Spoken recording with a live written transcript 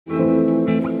Hi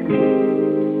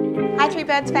Three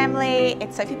Birds family,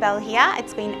 it's Sophie here.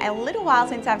 It's been a little while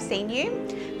since I've seen you.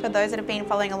 For those that have been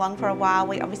following along for a while,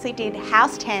 we obviously did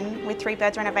House 10 with Three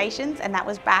Birds renovations, and that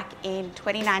was back in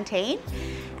 2019.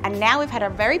 And now we've had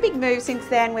a very big move since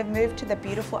then. We've moved to the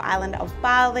beautiful island of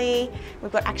Bali.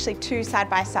 We've got actually two side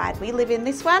by side. We live in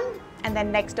this one, and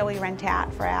then next door we rent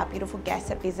out for our beautiful guests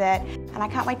that visit. And I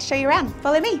can't wait to show you around.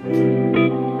 Follow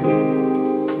me.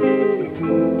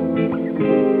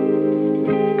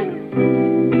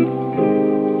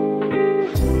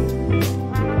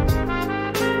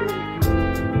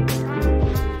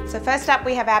 First up,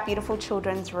 we have our beautiful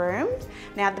children's room.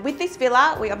 Now with this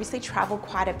villa, we obviously travel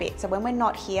quite a bit. So when we're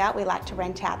not here, we like to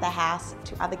rent out the house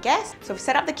to other guests. So we've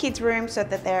set up the kids' room so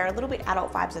that they're a little bit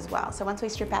adult vibes as well. So once we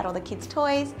strip out all the kids'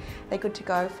 toys, they're good to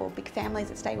go for big families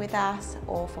that stay with us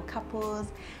or for couples.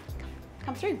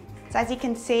 Come through. So as you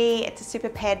can see, it's a super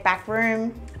paired back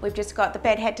room. We've just got the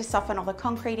bed head to soften all the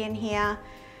concrete in here.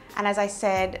 And as I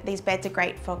said, these beds are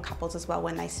great for couples as well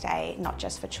when they stay, not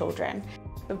just for children.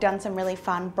 We've done some really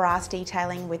fun brass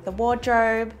detailing with the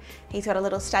wardrobe. He's got a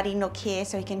little study nook here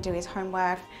so he can do his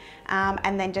homework.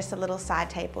 And then just the little side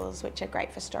tables, which are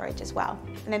great for storage as well.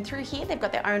 And then through here, they've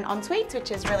got their own en-suites,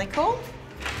 which is really cool.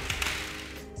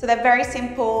 So they're very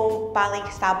simple Bali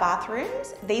style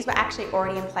bathrooms. These were actually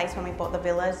already in place when we bought the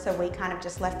villas, so we kind of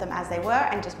just left them as they were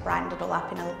and just brightened it all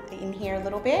up in here a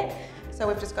little bit. So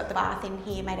we've just got the bath in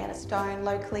here made out of stone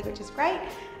locally, which is great.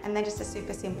 And then just a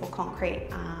super simple concrete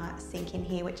sink in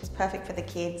here, which is perfect for the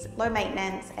kids, low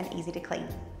maintenance and easy to clean.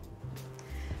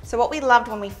 So what we loved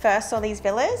when we first saw these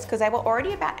villas, because they were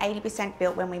already about 80%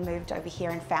 built when we moved over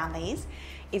here and found these,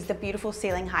 is the beautiful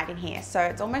ceiling height in here. So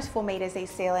it's almost 4 meters,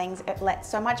 these ceilings. It lets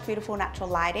so much beautiful natural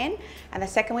light in. And the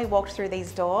second we walked through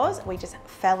these doors, we just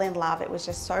fell in love. It was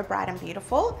just so bright and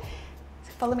beautiful.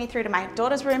 So follow me through to my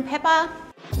daughter's room, Peppa.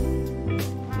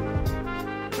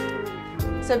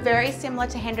 So very similar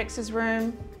to Hendrix's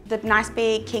room. The nice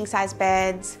big king size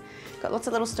beds. Got lots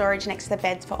of little storage next to the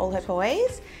beds for all her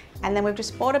toys. And then we've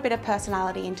just brought a bit of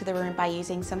personality into the room by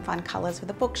using some fun colors for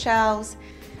the bookshelves.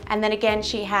 And then again,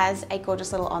 she has a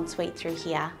gorgeous little ensuite through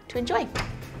here to enjoy.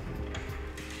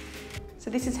 So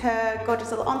this is her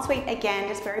gorgeous little ensuite. Again,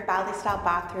 just very Bali style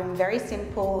bathroom, very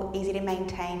simple, easy to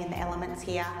maintain in the elements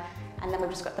here. And then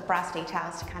we've just got the brass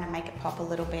details to kind of make it pop a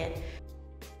little bit.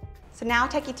 So now I'll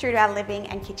take you through to our living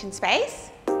and kitchen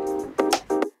space.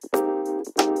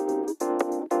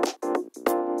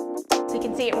 So you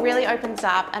can see it really opens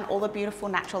up and all the beautiful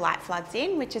natural light floods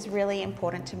in, which is really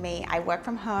important to me. I work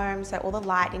from home, so all the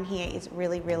light in here is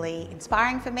really, really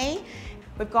inspiring for me.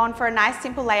 We've gone for a nice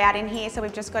simple layout in here, so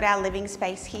we've just got our living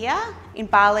space here. In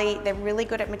Bali, they're really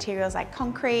good at materials like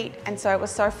concrete, and so it was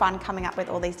so fun coming up with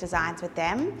all these designs with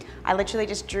them. I literally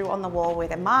just drew on the wall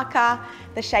with a marker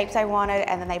the shapes I wanted,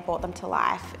 and then they brought them to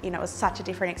life. You know, it was such a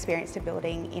different experience to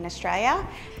building in Australia.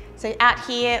 So out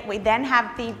here, we then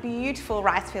have the beautiful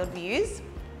rice field views.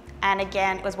 And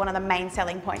again, it was one of the main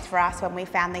selling points for us when we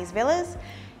found these villas,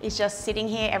 is just sitting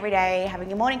here every day, having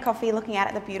your morning coffee, looking out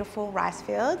at the beautiful rice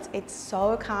fields. It's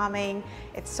so calming,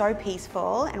 it's so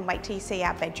peaceful, and wait till you see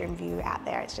our bedroom view out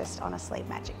there. It's just honestly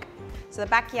magic. So the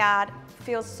backyard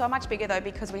feels so much bigger though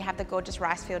because we have the gorgeous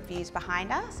rice field views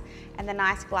behind us, and the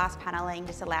nice glass paneling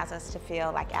just allows us to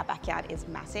feel like our backyard is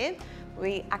massive.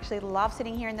 We actually love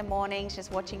sitting here in the mornings,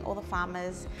 just watching all the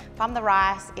farmers farm the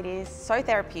rice. It is so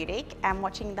therapeutic, and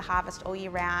watching the harvest all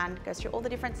year round, goes through all the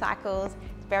different cycles.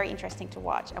 It's very interesting to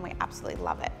watch, and we absolutely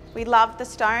love it. We love the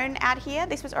stone out here.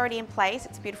 This was already in place.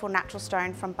 It's beautiful natural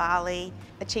stone from Bali.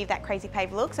 Achieved that crazy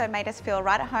pave look, so it made us feel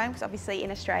right at home, because obviously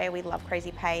in Australia we love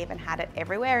crazy pave and had it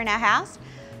everywhere in our house.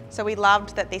 So we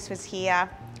loved that this was here.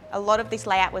 A lot of this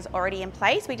layout was already in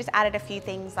place. We just added a few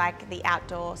things like the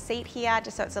outdoor seat here,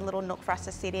 just so it's a little nook for us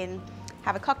to sit in,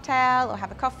 have a cocktail or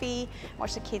have a coffee,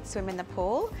 watch the kids swim in the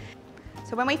pool.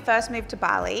 So when we first moved to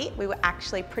Bali, we were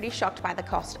actually pretty shocked by the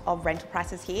cost of rental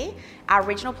prices here. Our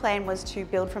original plan was to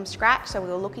build from scratch, so we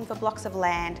were looking for blocks of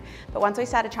land, but once we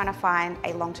started trying to find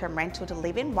a long-term rental to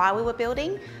live in while we were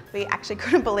building, we actually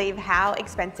couldn't believe how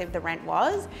expensive the rent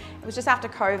was. It was just after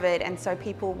COVID, and so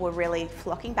people were really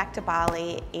flocking back to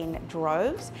Bali in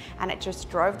droves, and it just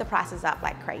drove the prices up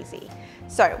like crazy.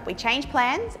 So we changed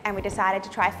plans, and we decided to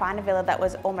try find a villa that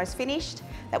was almost finished,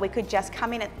 that we could just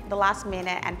come in at the last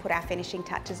minute and put our finishing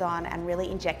touches on and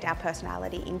really inject our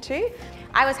personality into.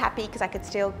 I was happy because I could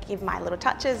still give my little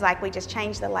touches, like we just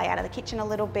changed the layout of the kitchen a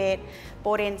little bit,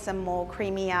 brought in some more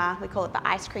creamier, we call it the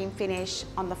ice cream finish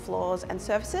on the floors and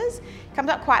surfaces. It comes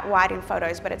up quite white in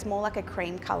photos, but it's more like a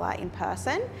cream color in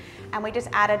person. And we just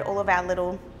added all of our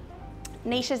little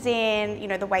niches in, you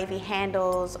know, the wavy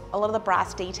handles, a lot of the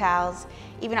brass details,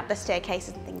 even up the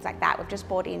staircases and things like that. We've just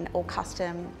brought in all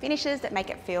custom finishes that make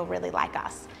it feel really like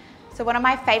us. So one of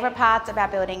my favorite parts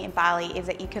about building in Bali is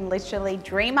that you can literally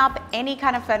dream up any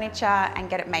kind of furniture and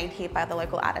get it made here by the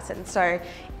local artisans. So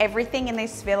everything in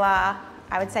this villa,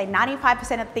 I would say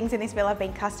 95% of things in this villa have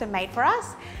been custom made for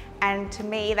us. And to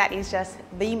me, that is just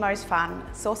the most fun,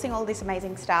 sourcing all this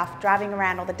amazing stuff, driving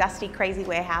around all the dusty, crazy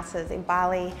warehouses in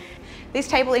Bali. This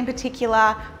table in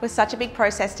particular was such a big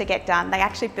process to get done. They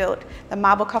actually built the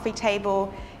marble coffee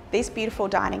table, this beautiful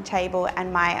dining table,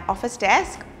 and my office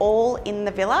desk all in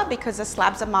the villa because the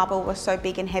slabs of marble were so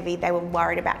big and heavy, they were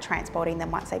worried about transporting them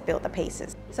once they built the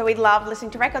pieces. So we love listening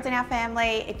to records in our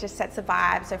family. It just sets the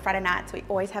vibe. So Friday nights, we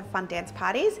always have fun dance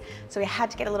parties. So we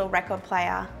had to get a little record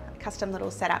player, custom little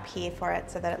setup here for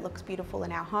it so that it looks beautiful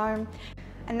in our home.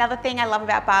 Another thing I love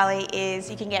about Bali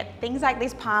is you can get things like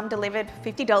this palm delivered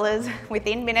for $50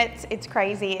 within minutes. It's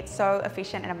crazy. It's so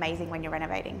efficient and amazing when you're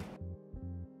renovating.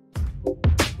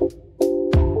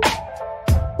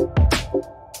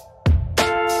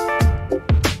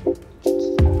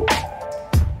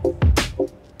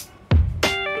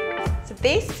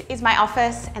 This is my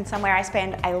office and somewhere I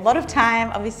spend a lot of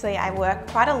time. Obviously, I work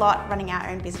quite a lot running our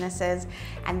own businesses,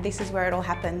 and this is where it all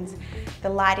happens. The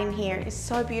light in here is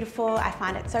so beautiful. I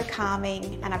find it so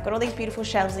calming, and I've got all these beautiful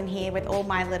shelves in here with all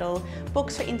my little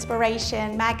books for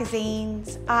inspiration,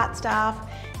 magazines, art stuff.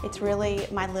 It's really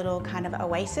my little kind of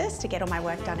oasis to get all my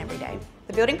work done every day.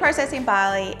 The building process in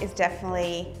Bali is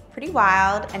definitely pretty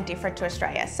wild and different to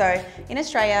Australia. So in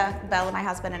Australia, Belle, my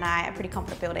husband, and I are pretty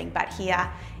confident building, but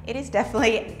here it is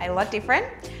definitely a lot different.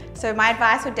 So my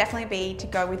advice would definitely be to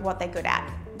go with what they're good at.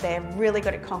 They're really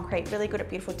good at concrete, really good at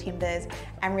beautiful timbers,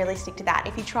 and really stick to that.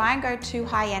 If you try and go too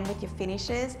high end with your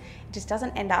finishes, it just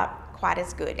doesn't end up quite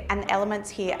as good. And the elements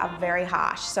here are very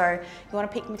harsh. So you want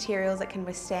to pick materials that can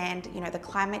withstand, you know, the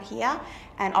climate here.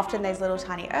 And often there's little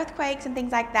tiny earthquakes and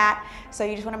things like that. So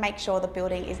you just want to make sure the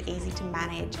building is easy to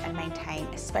manage and maintain,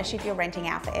 especially if you're renting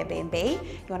out for Airbnb.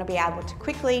 You want to be able to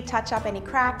quickly touch up any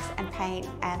cracks and paint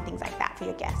and things like that for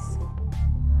your guests.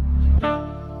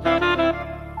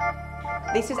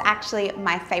 This is actually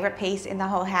my favorite piece in the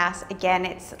whole house. Again,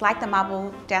 it's like the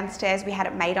marble downstairs. We had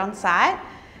it made on site.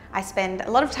 I spend a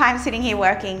lot of time sitting here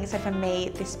working, so for me,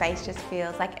 this space just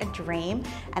feels like a dream,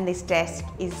 and this desk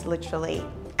is literally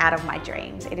out of my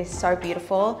dreams. It is so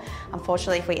beautiful.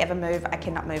 Unfortunately, if we ever move, I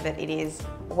cannot move it. It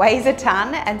weighs a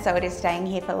ton, and so it is staying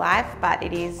here for life, but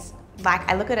it is like,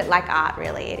 I look at it like art,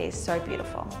 really. It is so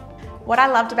beautiful. What I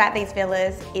loved about these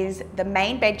villas is the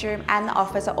main bedroom and the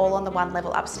office are all on the one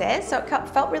level upstairs, so it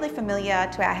felt really familiar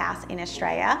to our house in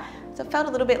Australia. So it felt a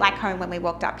little bit like home when we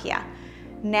walked up here.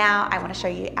 Now I want to show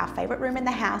you our favorite room in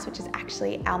the house, which is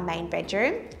actually our main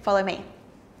bedroom. Follow me.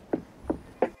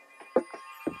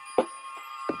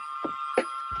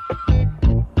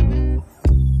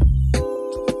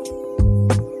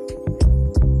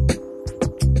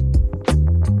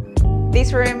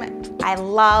 This room I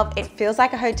love. It feels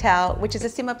like a hotel, which is a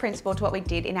similar principle to what we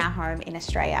did in our home in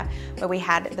Australia, where we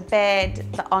had the bed,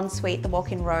 the ensuite, the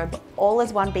walk-in robe, all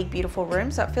as one big beautiful room.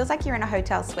 So it feels like you're in a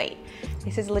hotel suite.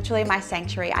 This is literally my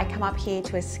sanctuary. I come up here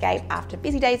to escape after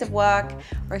busy days of work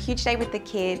or a huge day with the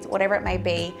kids, whatever it may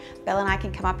be. Belle and I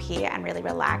can come up here and really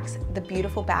relax. The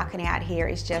beautiful balcony out here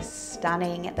is just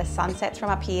stunning. The sunsets from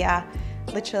up here,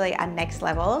 literally our next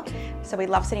level. So we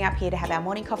love sitting up here to have our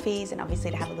morning coffees and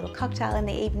obviously to have a little cocktail in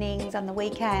the evenings on the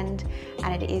weekend,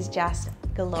 and it is just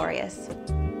glorious.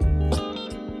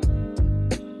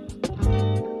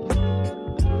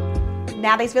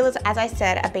 Now these villas, as I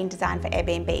said, are being designed for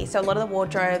Airbnb. So a lot of the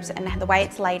wardrobes and the way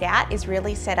it's laid out is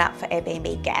really set up for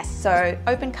Airbnb guests. So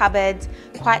open cupboards,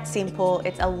 quite simple.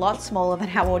 It's a lot smaller than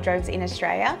our wardrobes in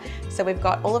Australia. So we've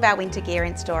got all of our winter gear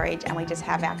in storage and we just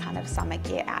have our kind of summer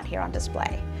gear out here on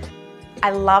display.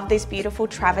 I love this beautiful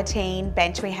travertine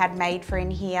bench we had made for in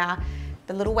here.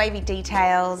 The little wavy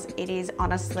details, it is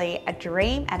honestly a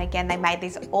dream. And again, they made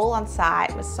this all on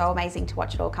site. It was so amazing to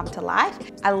watch it all come to life.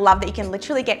 I love that you can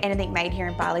literally get anything made here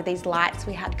in Bali. These lights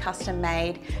we had custom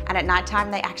made, and at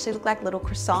nighttime they actually look like little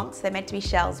croissants. They're meant to be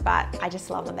shells, but I just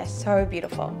love them. They're so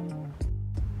beautiful.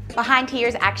 Behind here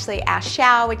is actually our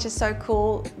shower, which is so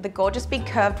cool. The gorgeous big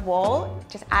curved wall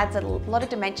just adds a lot of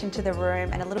dimension to the room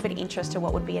and a little bit of interest to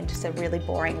what would be just a really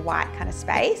boring white kind of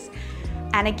space.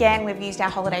 And again, we've used our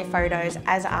holiday photos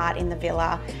as art in the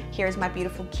villa. Here is my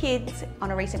beautiful kids on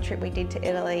a recent trip we did to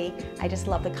Italy. I just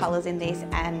love the colors in this,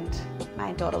 and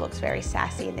my daughter looks very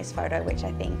sassy in this photo, which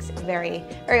I think is very,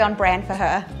 very on brand for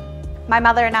her. My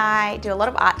mother and I do a lot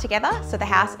of art together, so the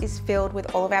house is filled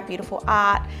with all of our beautiful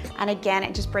art, and again,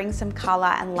 it just brings some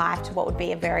colour and life to what would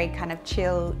be a very kind of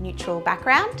chill, neutral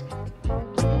background.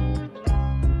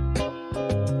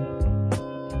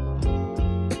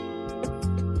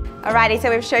 Alrighty, so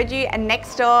we've showed you a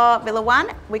next door Villa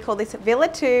 1. We call this Villa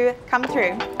 2, come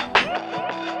through.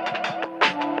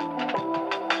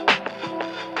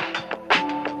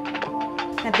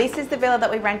 Now this is the villa that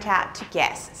we rent out to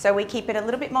guests. So we keep it a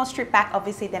little bit more stripped back,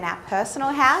 obviously, than our personal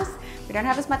house. We don't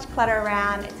have as much clutter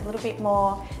around. It's a little bit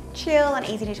more chill and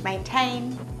easy to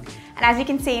maintain. And as you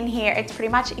can see in here, it's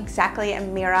pretty much exactly a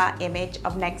mirror image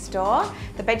of next door.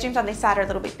 The bedrooms on this side are a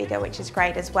little bit bigger, which is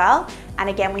great as well. And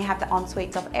again, we have the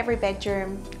en-suites of every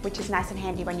bedroom, which is nice and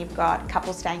handy when you've got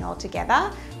couples staying all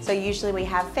together. So usually we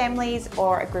have families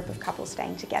or a group of couples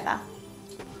staying together.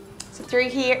 So through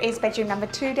here is bedroom number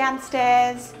 2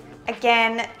 downstairs.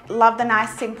 Again, love the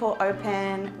nice, simple,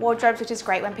 open wardrobes, which is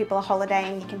great when people are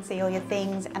holidaying. You can see all your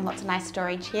things and lots of nice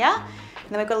storage here. And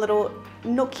then we've got a little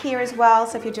nook here as well.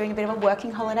 So if you're doing a bit of a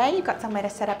working holiday, you've got somewhere to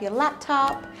set up your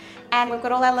laptop. And we've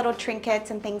got all our little trinkets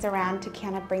and things around to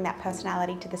kind of bring that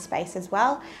personality to the space as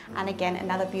well. And again,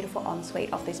 another beautiful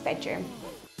ensuite of this bedroom.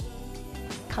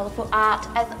 Colourful art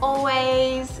as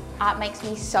always. Art makes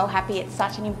me so happy. It's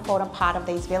such an important part of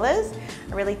these villas.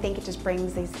 I really think it just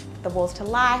brings the walls to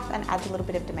life and adds a little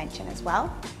bit of dimension as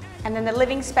well. And then the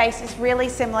living space is really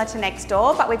similar to next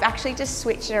door, but we've actually just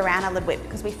switched it around a little bit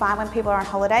because we find when people are on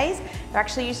holidays, they're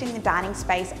actually using the dining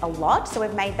space a lot. So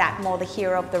we've made that more the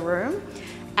hero of the room.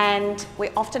 And we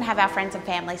often have our friends and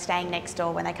family staying next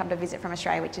door when they come to visit from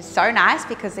Australia, which is so nice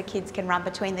because the kids can run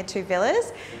between the 2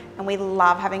 villas. And we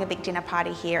love having a big dinner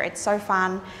party here. It's so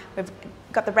fun. We've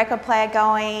got the record player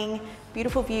going,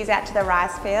 beautiful views out to the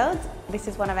rice fields. This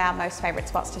is one of our most favourite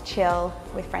spots to chill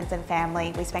with friends and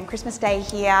family. We spend Christmas Day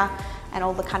here and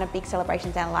all the kind of big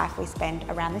celebrations in our life we spend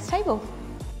around this table.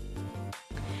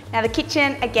 Now the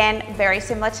kitchen, again, very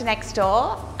similar to next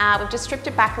door. We've just stripped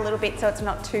it back a little bit so it's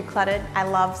not too cluttered. I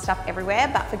love stuff everywhere,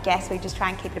 but for guests, we just try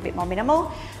and keep it a bit more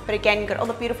minimal. But again, you've got all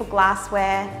the beautiful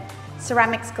glassware,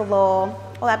 ceramics galore,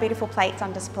 all our beautiful plates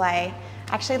on display.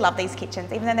 I actually love these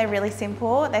kitchens. Even though they're really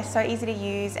simple, they're so easy to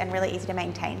use and really easy to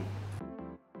maintain.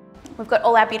 We've got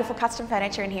all our beautiful custom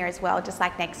furniture in here as well, just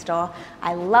like next door.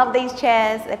 I love these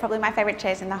chairs. They're probably my favorite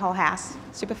chairs in the whole house.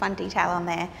 Super fun detail on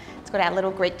there. It's got our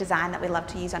little Greek design that we love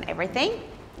to use on everything.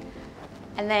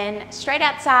 And then straight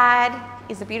outside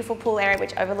is the beautiful pool area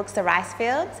which overlooks the rice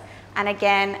fields. And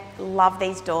again, love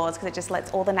these doors because it just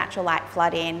lets all the natural light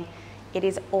flood in. It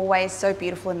is always so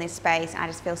beautiful in this space and I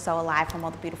just feel so alive from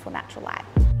all the beautiful natural light.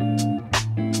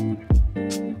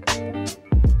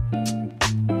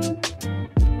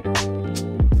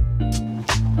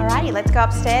 Alrighty, let's go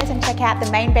upstairs and check out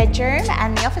the main bedroom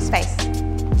and the office space.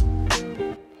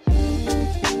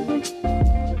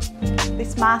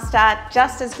 This master,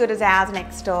 just as good as ours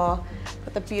next door,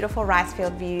 with the beautiful rice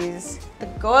field views, the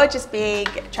gorgeous big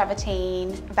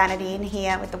travertine vanity in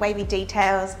here with the wavy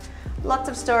details, lots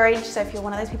of storage. So if you're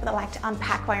one of those people that like to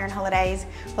unpack while you're on holidays,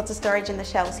 lots of storage in the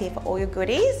shelves here for all your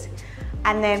goodies.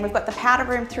 And then we've got the powder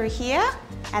room through here,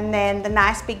 and then the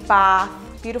nice big bath,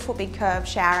 beautiful big curved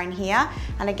shower in here.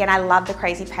 And again, I love the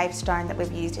crazy paved stone that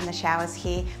we've used in the showers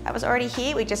here. That was already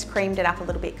here, we just creamed it up a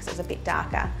little bit because it was a bit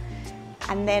darker.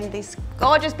 And then this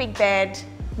gorgeous big bed.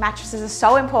 Mattresses are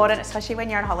so important, especially when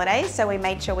you're on holidays. So we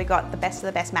made sure we got the best of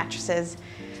the best mattresses.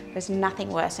 There's nothing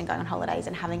worse than going on holidays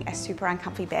and having a super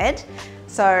uncomfy bed.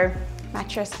 So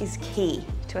mattress is key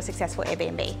to a successful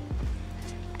Airbnb.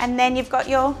 And then you've got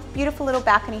your beautiful little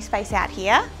balcony space out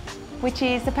here, which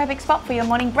is the perfect spot for your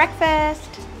morning breakfast,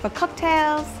 for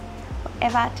cocktails,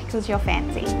 whatever tickles your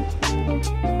fancy.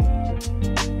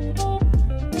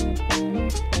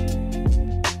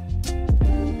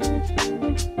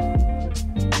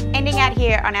 Ending out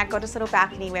here on our gorgeous little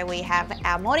balcony where we have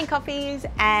our morning coffees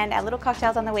and our little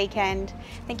cocktails on the weekend.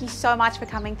 Thank you so much for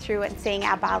coming through and seeing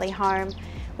our Bali home.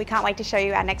 We can't wait to show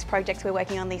you our next projects we're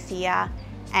working on this year,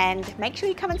 and make sure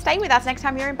you come and stay with us next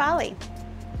time you're in Bali.